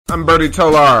I'm Birdy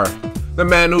Tolar, the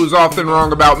man who's often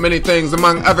wrong about many things,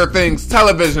 among other things,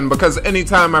 television, because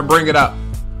anytime I bring it up,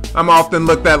 I'm often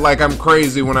looked at like I'm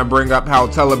crazy when I bring up how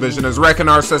television is wrecking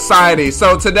our society.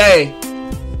 So today,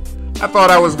 I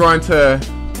thought I was going to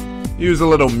use a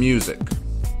little music,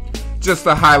 just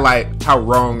to highlight how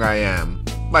wrong I am,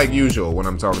 like usual when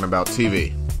I'm talking about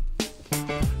TV.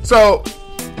 So,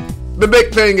 the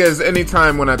big thing is,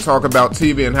 anytime when I talk about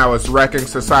TV and how it's wrecking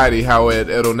society, how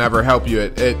it'll never help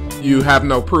you, you have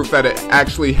no proof that it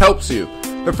actually helps you.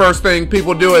 The first thing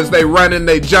people do is they run and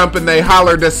they jump and they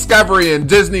holler Discovery and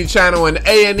Disney Channel and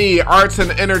A&E, Arts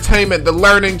and Entertainment, the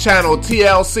Learning Channel,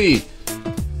 TLC.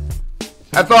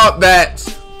 I thought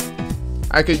that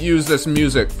I could use this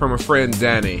music from a friend,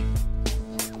 Danny,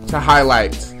 to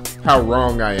highlight how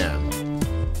wrong I am.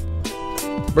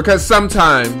 Because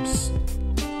sometimes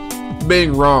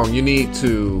being wrong, you need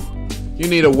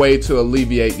a way to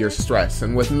alleviate your stress.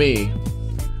 And with me,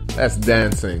 that's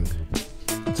dancing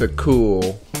to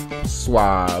cool,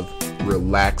 suave,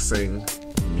 relaxing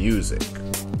music.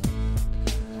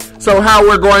 So how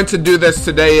we're going to do this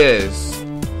today is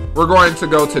we're going to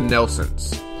go to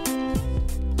Nelson's.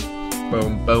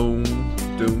 Boom, boom,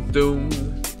 doom, doom,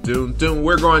 doom, doom.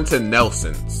 We're going to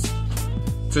Nelson's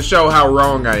to show how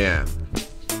wrong I am.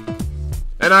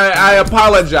 And I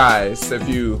apologize if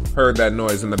you heard that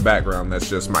noise in the background. That's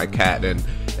just my cat.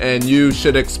 And you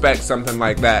should expect something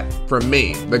like that from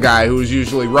me, the guy who's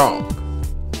usually wrong.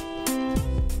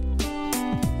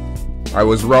 I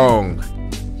was wrong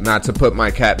not to put my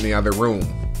cat in the other room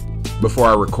before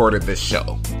I recorded this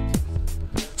show.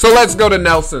 So let's go to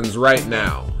Nelson's right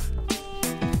now.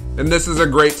 And this is a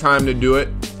great time to do it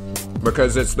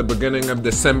because it's the beginning of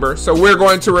December. So we're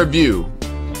going to review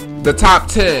the top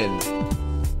 10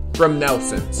 from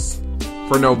Nelson's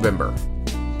for November,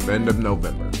 the end of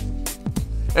November.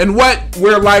 And what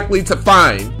we're likely to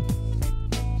find,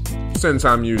 since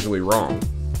I'm usually wrong,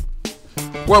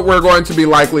 what we're going to be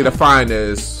likely to find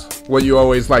is what you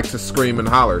always like to scream and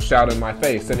holler, shout in my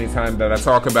face anytime that I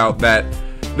talk about that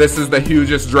this is the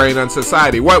hugest drain on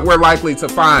society. What we're likely to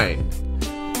find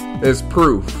is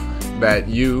proof that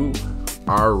you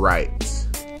are right.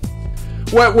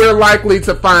 What we're likely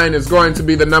to find is going to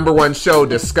be the number one show,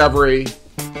 Discovery.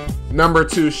 Number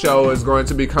two show is going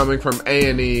to be coming from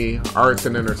A&E, Arts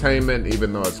and Entertainment,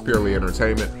 even though it's purely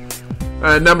entertainment.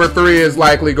 Number three is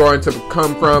likely going to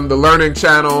come from the Learning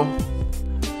Channel.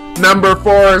 Number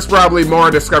four is probably more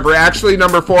Discovery. Actually,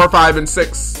 number 4, 5, and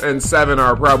 6, and 7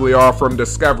 are probably all from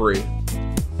Discovery.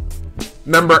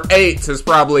 Number 8 is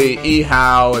probably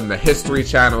eHow and the History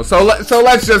Channel. So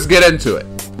let's just get into it,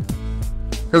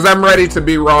 because I'm ready to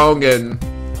be wrong and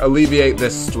alleviate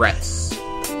this stress.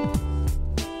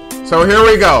 So here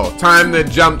we go. Time to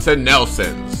jump to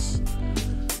Nelson's.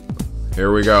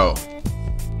 Here we go.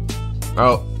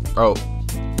 Oh.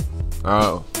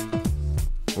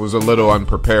 Was a little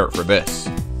unprepared for this.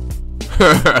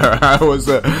 I was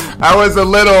a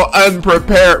little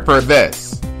unprepared for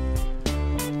this.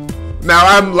 Now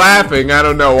I'm laughing. I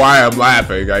don't know why I'm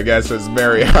laughing. I guess it's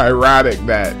very ironic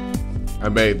that I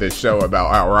made this show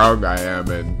about how wrong I am,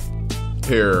 and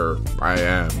here I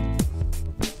am,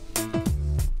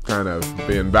 kind of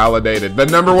being validated. The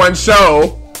number one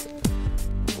show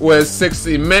was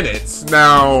 60 Minutes.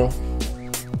 Now,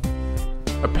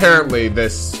 apparently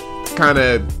this kind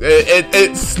of,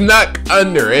 it snuck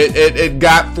under. It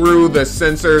got through the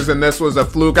censors, and this was a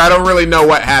fluke. I don't really know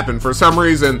what happened. For some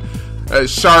reason,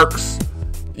 Sharks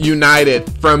United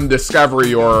from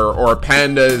Discovery or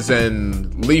Pandas and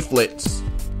Leaflets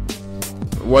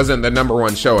wasn't the number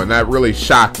one show, and that really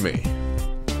shocked me,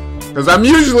 because I'm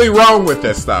usually wrong with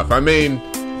this stuff. I mean,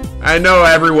 I know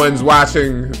everyone's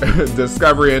watching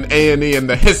Discovery and A&E and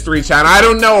the History Channel. I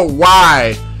don't know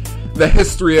why the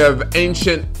history of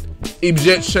ancient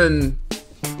Egyptian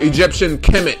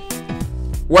Kemet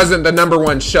wasn't the number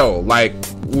one show like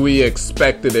we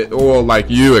expected it, or like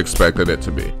you expected it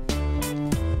to be.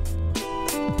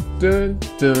 Dun,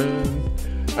 dun.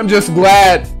 I'm just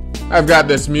glad I've got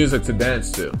this music to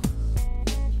dance to.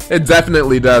 It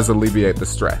definitely does alleviate the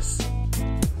stress.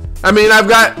 I mean, I've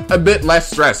got a bit less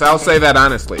stress, I'll say that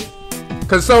honestly.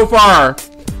 Because so far,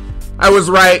 I was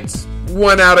right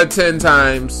 1 out of 10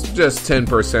 times, just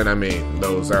 10%. I mean,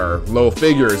 those are low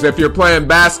figures. If you're playing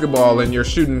basketball and you're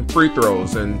shooting free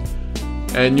throws and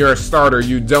you're a starter,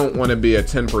 you don't want to be a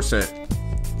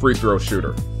 10% free throw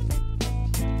shooter.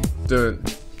 Dun,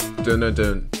 dun, dun,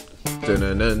 dun, dun,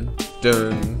 dun, dun,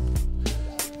 dun.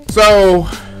 So,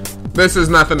 this is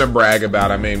nothing to brag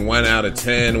about. I mean, 1 out of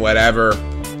 10, whatever.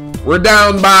 We're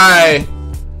down by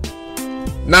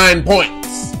 9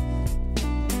 points.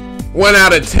 1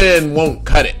 out of 10 won't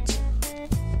cut it.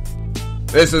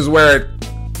 This is where it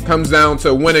comes down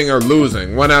to winning or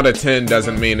losing. 1 out of 10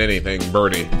 doesn't mean anything,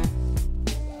 Birdy.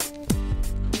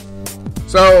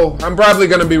 So, I'm probably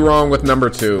going to be wrong with number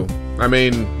 2. I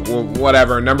mean,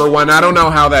 whatever. Number 1, I don't know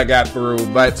how that got through,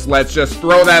 but let's just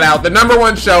throw that out. The number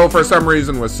 1 show, for some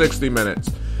reason, was 60 Minutes.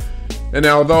 And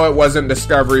although it wasn't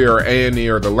Discovery or A&E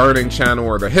or the Learning Channel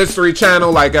or the History Channel,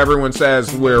 like everyone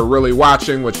says we're really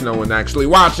watching, which no one actually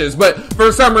watches, but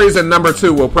for some reason, number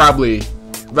 2 will probably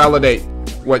validate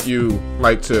what you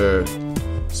like to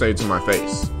say to my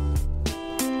face.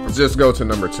 Let's just go to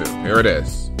number 2. Here it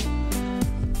is.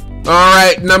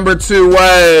 Alright, number 2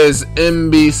 was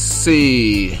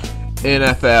NBC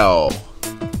NFL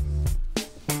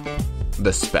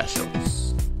The Specials.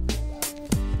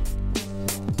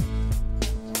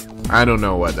 I don't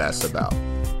know what that's about.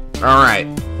 Alright,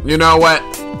 you know what?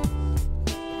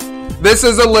 This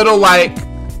is a little like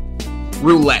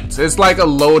roulette. It's like a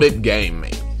loaded game,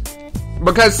 maybe.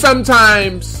 Because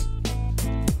sometimes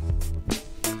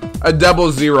a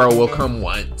 00 will come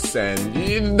once,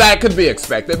 and that could be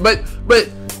expected. But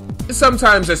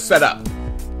sometimes it's set up.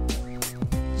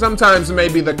 Sometimes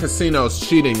maybe the casino's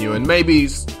cheating you, and maybe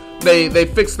they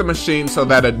fix the machine so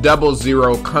that a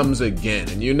 00 comes again,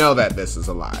 and you know that this is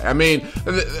a lie. I mean,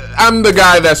 I'm the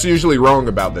guy that's usually wrong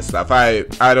about this stuff. I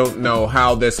don't know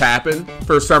how this happened.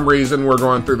 For some reason, we're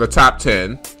going through the top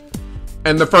 10,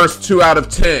 and the first 2 out of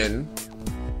 10,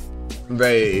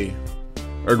 they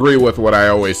agree with what I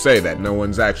always say, that no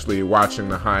one's actually watching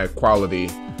the high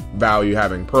quality, value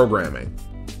having programming.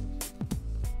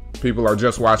 People are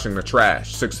just watching the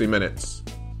trash. 60 Minutes,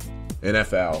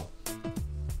 NFL.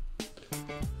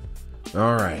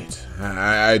 All right,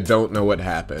 I don't know what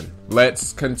happened.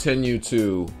 Let's continue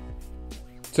to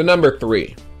number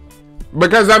 3,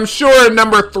 because I'm sure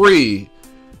number 3,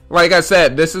 like I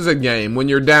said, this is a game. When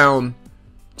you're down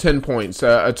 10 points,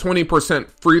 a 20%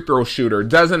 free throw shooter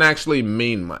doesn't actually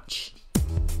mean much.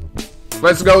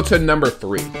 Let's go to number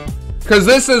 3, because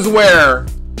this is where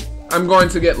I'm going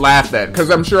to get laughed at, because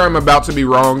I'm sure I'm about to be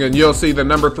wrong, and you'll see the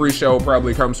number 3 show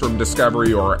probably comes from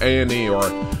Discovery or A&E or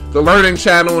the Learning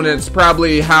Channel, and it's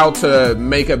probably how to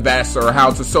make a vest or how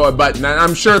to sew a button.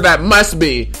 I'm sure that must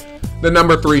be the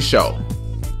number 3 show,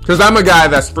 because I'm a guy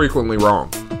that's frequently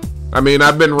wrong. I mean,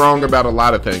 I've been wrong about a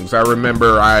lot of things. I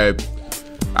remember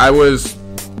I was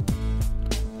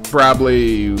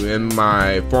probably in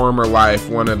my former life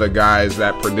one of the guys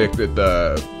that predicted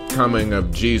the coming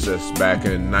of Jesus back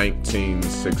in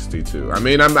 1962. I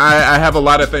mean, I have a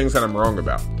lot of things that I'm wrong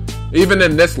about, even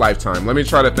in this lifetime. Let me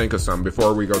try to think of some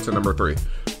before we go to number 3.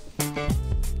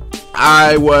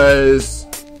 I was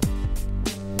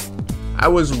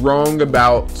wrong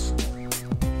about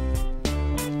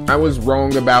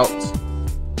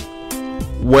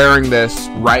wearing this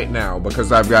right now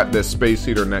because I've got this space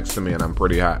heater next to me and I'm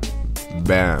pretty hot.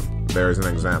 Bam, there's an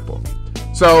example.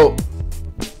 So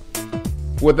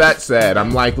with that said,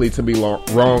 I'm likely to be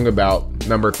wrong about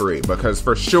number 3, because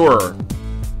for sure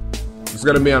it's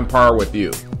going to be on par with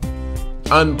you.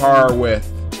 On par with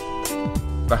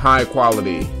the high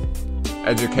quality,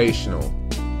 educational,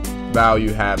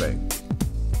 value having,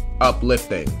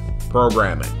 uplifting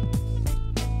programming.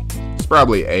 It's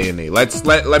probably A&E.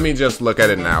 Let me just look at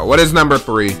it now. What is number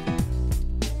 3?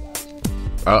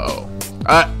 Uh-oh.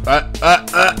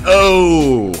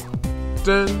 Oh.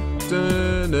 Dun,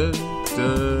 dun, dun.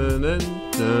 Dun,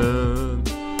 dun,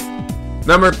 dun.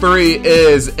 Number 3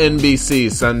 is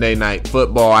NBC Sunday Night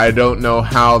Football. I don't know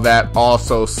how that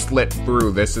also slipped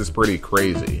through. This is pretty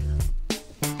crazy.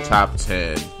 Top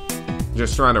 10.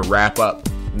 Just trying to wrap up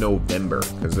November,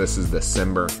 because this is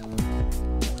December.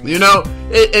 You know,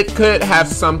 it could have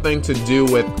something to do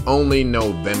with only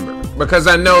November, because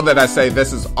I know that I say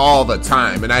this is all the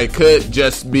time, and I could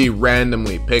just be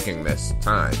randomly picking this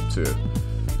time to...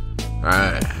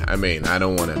 I mean, I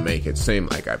don't want to make it seem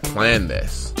like I planned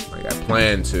this. Like I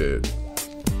plan to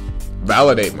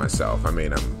validate myself. I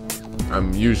mean,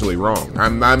 I'm usually wrong.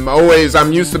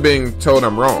 I'm used to being told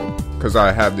I'm wrong, because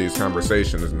I have these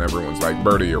conversations and everyone's like,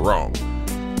 Birdy, you're wrong.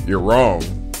 You're wrong.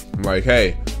 I'm like,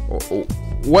 hey,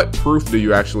 what proof do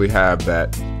you actually have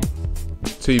that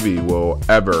TV will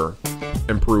ever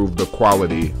improve the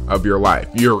quality of your life?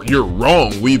 You're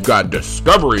wrong. We've got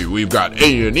Discovery, we've got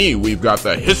A&E, we've got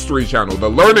the History Channel, the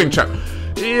Learning Channel.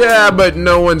 Yeah, but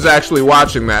no one's actually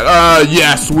watching that.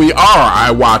 Yes, we are.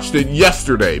 I watched it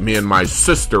yesterday. Me and my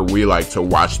sister, we like to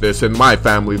watch this. In my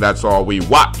family, that's all we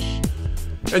watch.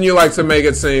 And you like to make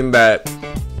it seem that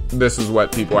this is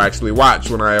what people actually watch,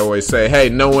 when I always say, hey,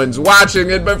 no one's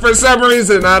watching it. But for some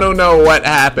reason, I don't know what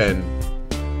happened,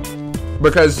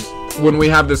 because when we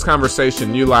have this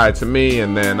conversation, you lie to me,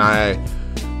 and then I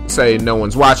say no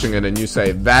one's watching it, and you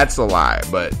say that's a lie,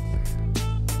 but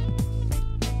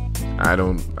I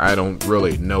don't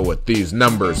really know what these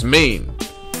numbers mean.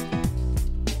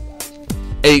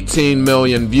 18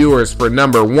 million viewers for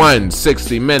number 1,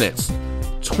 60 Minutes.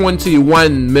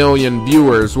 21 million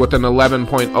viewers with an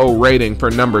 11.0 rating for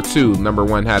number 2. Number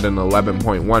 1 had an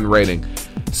 11.1 rating.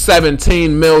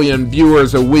 17 million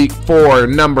viewers a week for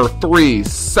number 3,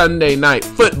 Sunday Night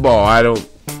Football.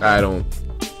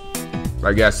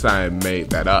 I guess I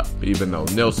made that up, even though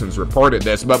Nielsen's reported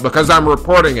this. But because I'm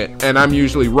reporting it, and I'm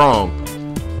usually wrong,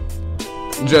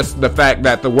 just the fact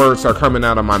that the words are coming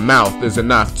out of my mouth is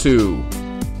enough to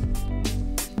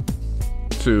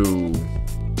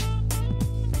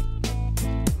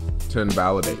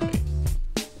invalidate me.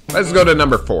 Let's go to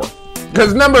number 4.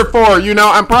 Because number 4,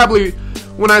 I'm probably,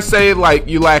 when I say, like,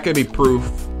 you lack any proof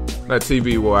that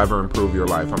TV will ever improve your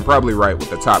life, I'm probably right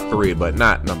with the top 3, but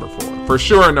not number 4. For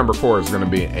sure, number 4 is going to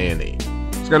be A&E.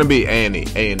 It's going to be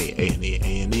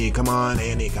A&E. Come on,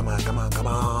 A&E. Come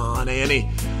on, A&E.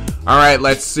 All right,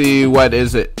 let's see. What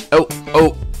is it? Oh.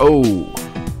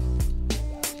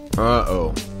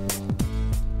 Uh-oh.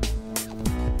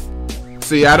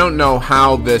 See, I don't know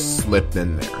how this slipped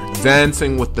in there.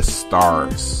 Dancing with the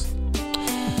Stars.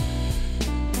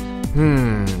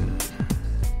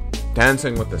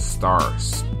 Dancing with the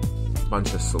Stars.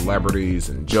 Bunch of celebrities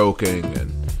and joking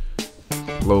and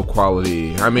low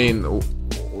quality. I mean,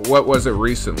 what was it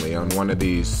recently on one of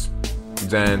these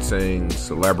dancing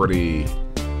celebrity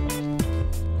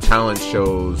talent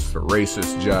shows? The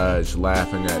racist judge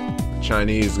laughing at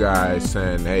Chinese guy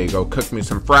saying, hey, go cook me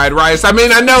some fried rice. I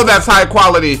mean, I know that's high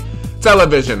quality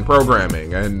television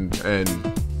programming, and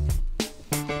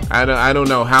I don't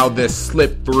know how this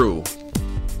slipped through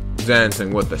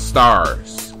Dancing with the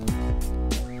Stars.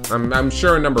 I'm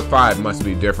sure number 5 must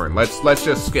be different. Let's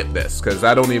just skip this, because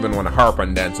I don't even want to harp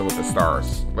on Dancing with the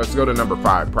Stars. Let's go to number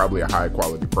 5, probably a high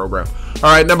quality program.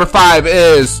 All right, number 5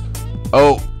 is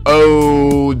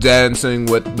Dancing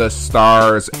with the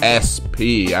Stars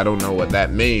SP. I don't know what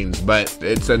that means, but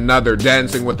it's another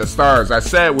Dancing with the Stars. I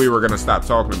said we were going to stop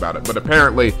talking about it, but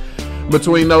apparently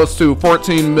between those two,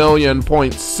 14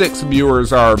 million.6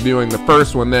 viewers are viewing the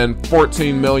first one, then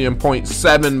 14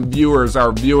 million.7 viewers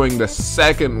are viewing the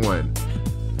second one.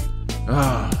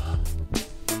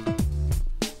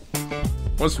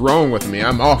 What's wrong with me?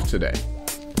 I'm off today.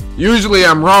 Usually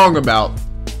I'm wrong about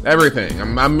everything.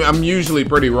 I'm usually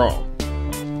pretty wrong.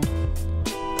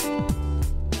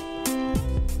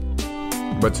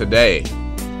 But today,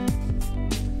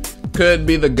 could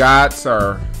be the gods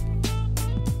are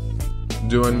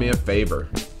doing me a favor.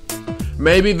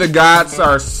 Maybe the gods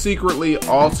are secretly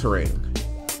altering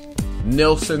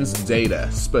Nielsen's data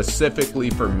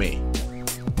specifically for me,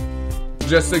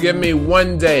 just to give me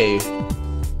one day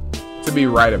to be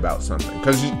right about something.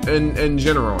 Because in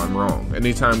general, I'm wrong.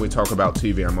 Anytime we talk about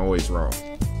TV, I'm always wrong.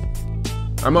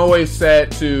 I'm always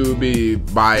said to be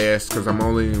biased because I'm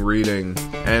only reading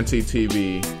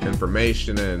anti-TV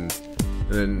information, and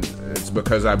it's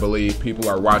because I believe people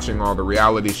are watching all the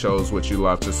reality shows, which you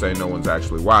love to say no one's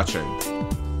actually watching.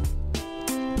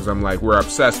 Because I'm like, we're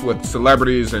obsessed with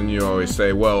celebrities, and you always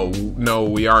say, well, no,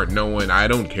 we aren't. No one, I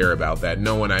don't care about that.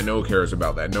 No one I know cares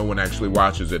about that. No one actually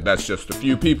watches it. That's just a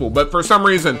few people. But for some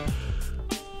reason,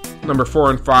 number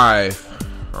 4 and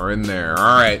 5 are in there.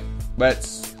 All right,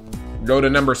 let's go to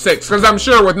number 6. Because I'm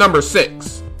sure with number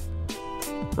 6,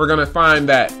 we're going to find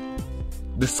that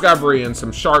Discovery and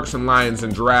some sharks and lions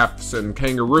and giraffes and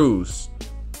kangaroos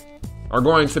are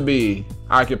going to be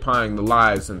occupying the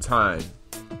lives and time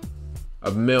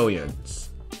of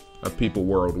millions of people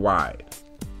worldwide.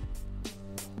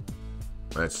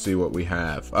 Let's see what we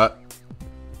have.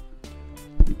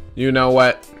 You know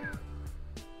what?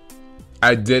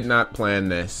 I did not plan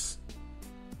this.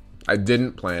 I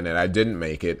didn't plan it. I didn't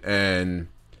make it. And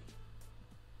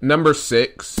number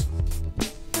 6,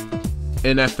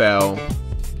 NFL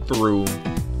through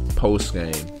post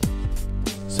game,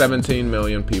 17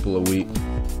 million people a week.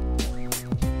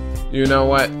 You know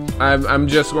what? I'm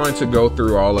just going to go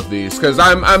through all of these because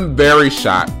I'm very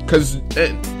shocked, because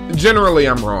generally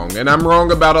I'm wrong, and I'm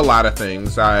wrong about a lot of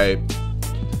things.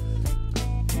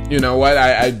 You know what?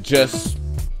 I just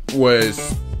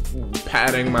was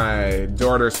patting my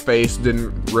daughter's face,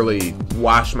 didn't really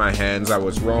wash my hands. I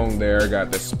was wrong there.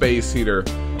 Got the space heater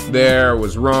there,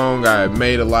 was wrong. I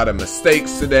made a lot of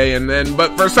mistakes today,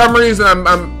 but for some reason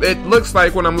it looks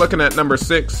like when I'm looking at number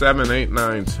 6, 7, 8,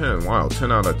 9, 10, wow,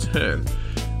 10 out of 10,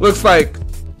 looks like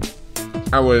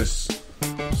I was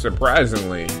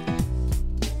surprisingly,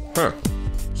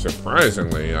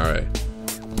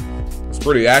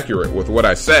 pretty accurate with what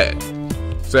I said.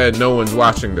 Said no one's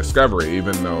watching Discovery,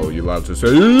 even though you love to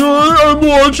say, yeah, I'm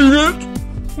watching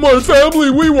it. My family,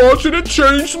 we watch it. It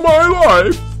changed my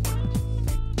life.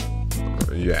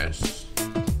 Yes.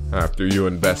 After you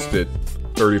invested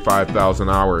 35,000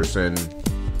 hours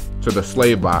into the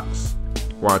slave box,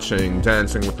 watching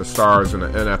Dancing with the Stars and the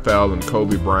NFL and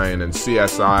Kobe Bryant and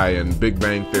CSI and Big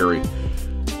Bang Theory,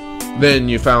 then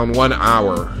you found 1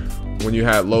 hour when you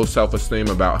had low self-esteem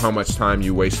about how much time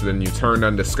you wasted, and you turned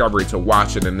on Discovery to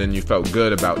watch it, and then you felt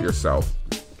good about yourself.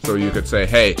 So you could say,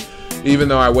 hey, even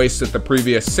though I wasted the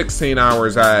previous 16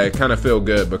 hours, I kind of feel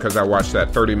good because I watched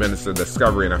that 30 minutes of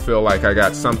Discovery, and I feel like I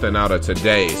got something out of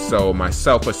today. So my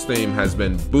self-esteem has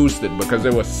been boosted because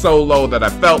it was so low that I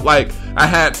felt like I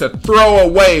had to throw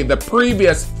away the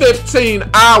previous 15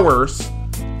 hours.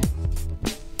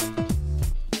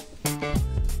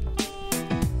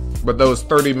 But those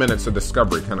 30 minutes of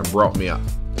Discovery kind of brought me up.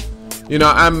 You know,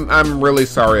 I'm really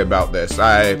sorry about this.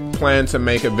 I plan to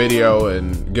make a video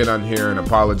and get on here and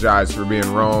apologize for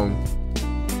being wrong.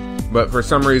 But for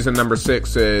some reason, number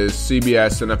 6 is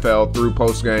CBS NFL through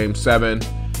postgame. 7,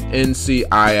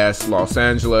 NCIS Los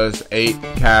Angeles. 8,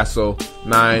 Castle.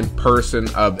 9, Person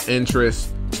of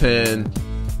Interest. 10,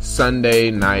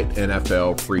 Sunday Night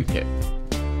NFL Pre-Kick.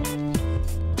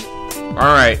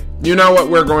 Alright, you know what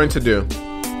we're going to do.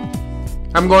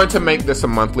 I'm going to make this a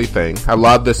monthly thing. I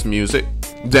love this music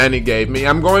Danny gave me.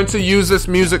 I'm going to use this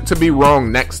music to be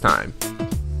wrong next time. I'm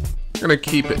going to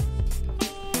keep it.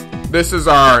 This is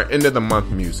our end of the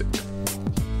month music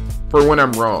for when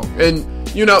I'm wrong. And,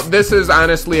 you know, this is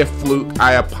honestly a fluke.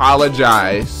 I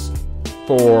apologize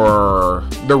for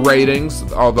the ratings,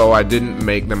 although I didn't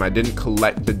make them. I didn't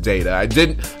collect the data. I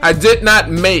did not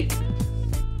make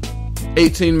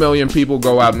 18 million people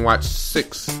go out and watch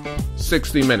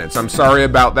 60 minutes. I'm sorry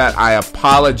about that. I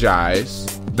apologize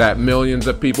that millions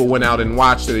of people went out and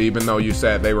watched it, even though you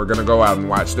said they were going to go out and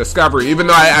watch Discovery. Even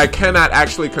though I cannot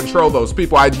actually control those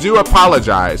people, I do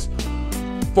apologize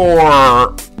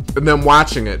for them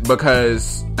watching it,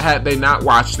 because had they not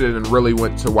watched it and really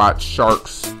went to watch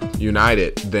Sharks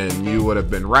United, then you would have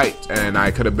been right, and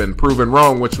I could have been proven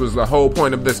wrong, which was the whole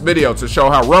point of this video, to show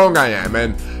how wrong I am.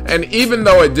 And even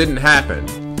though it didn't happen,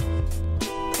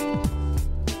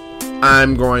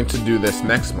 I'm going to do this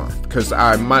next month, because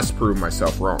I must prove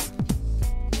myself wrong.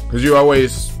 Because you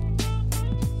always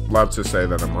love to say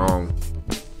that I'm wrong,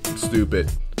 I'm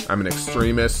stupid, I'm an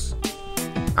extremist.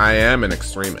 I am an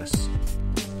extremist.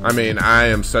 I mean, I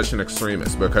am such an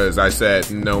extremist because I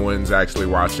said no one's actually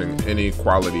watching any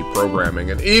quality programming.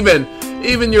 And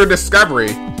even your Discovery,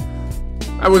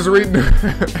 I was reading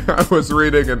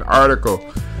an article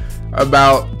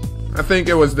about, I think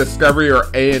it was Discovery or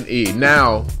A&E.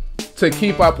 Now, to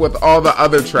keep up with all the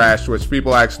other trash which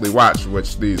people actually watch,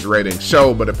 which these ratings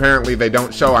show, but apparently they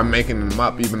don't show, I'm making them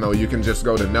up, even though you can just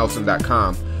go to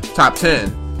Nelson.com, top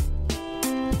 10.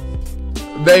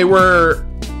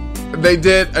 They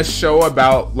did a show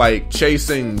about like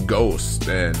chasing ghosts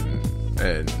and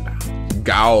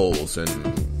ghouls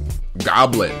and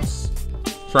goblins,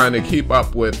 trying to keep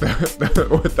up with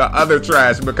with the other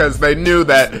trash, because they knew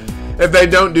that if they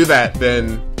don't do that,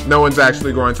 then no one's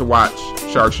actually going to watch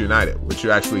Sharks United, which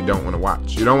you actually don't want to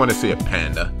watch. You don't want to see a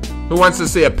panda. Who wants to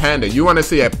see a panda? You want to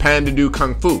see a panda do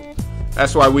kung fu.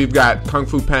 That's why we've got Kung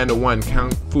Fu Panda 1,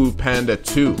 Kung Fu Panda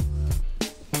 2.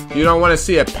 You don't want to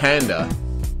see a panda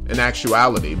in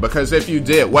actuality, because if you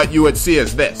did, what you would see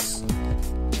is this.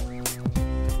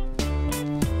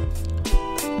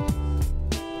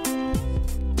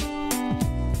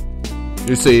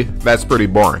 You see, that's pretty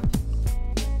boring.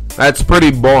 That's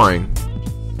pretty boring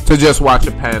to just watch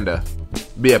a panda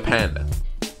be a panda.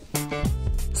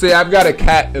 See, I've got a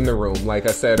cat in the room. Like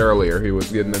I said earlier, he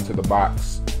was getting into the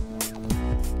box.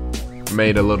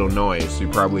 Made a little noise. You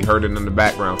probably heard it in the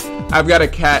background. I've got a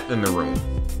cat in the room.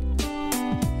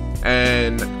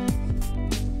 And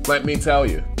let me tell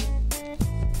you,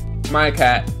 my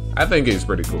cat, I think he's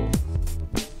pretty cool.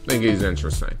 I think he's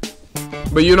interesting.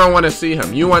 But you don't want to see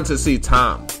him. You want to see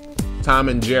Tom. Tom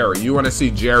and Jerry. You want to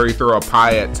see Jerry throw a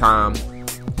pie at Tom.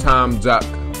 Tom duck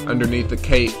underneath the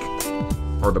cake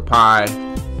or the pie.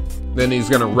 Then he's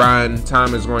going to run.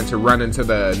 Tom is going to run into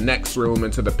the next room,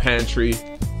 into the pantry.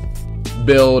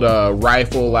 Build a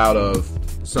rifle out of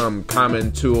some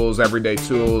common tools, everyday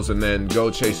tools, and then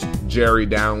go chase Jerry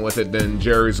down with it. Then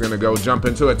Jerry's going to go jump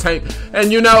into a tank.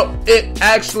 And you know, it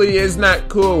actually is not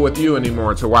cool with you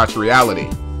anymore to watch reality.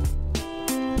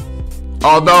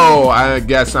 Although, I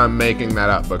guess I'm making that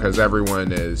up because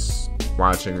everyone is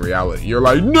watching reality. You're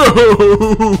like,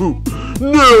 no!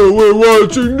 No, we're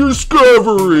watching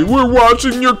Discovery. We're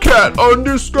watching your cat on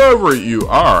Discovery. You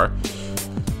are.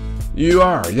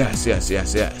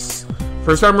 Yes.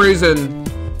 For some reason,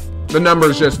 the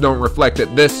numbers just don't reflect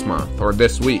it this month or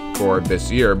this week or this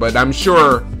year. But I'm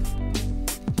sure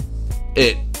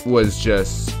it was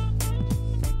just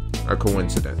a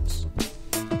coincidence.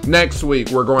 Next week,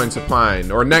 we're going to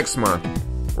find, or next month,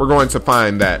 we're going to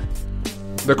find that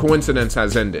the coincidence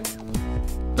has ended.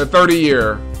 The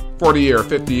 30-year, 40-year,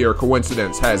 50-year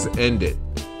coincidence has ended.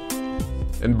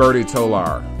 And Birdy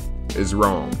Tolar is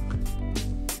wrong.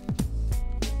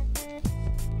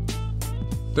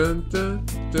 Dun, dun,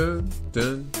 dun,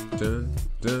 dun, dun,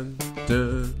 dun,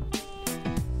 dun.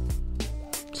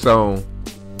 So,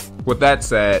 with that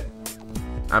said,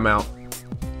 I'm out.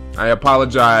 I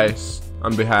apologize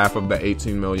on behalf of the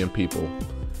 18 million people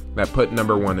that put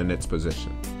number one in its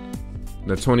position.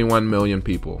 The 21 million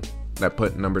people that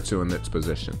put number two in its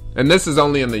position. And this is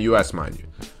only in the US, mind you.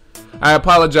 I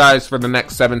apologize for the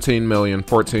next 17 million,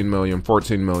 14 million,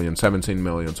 14 million, 17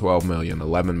 million, 12 million,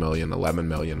 11 million, 11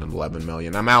 million, and 11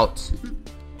 million. I'm out.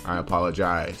 I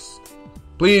apologize.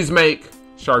 Please make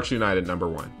Sharks United number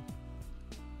one.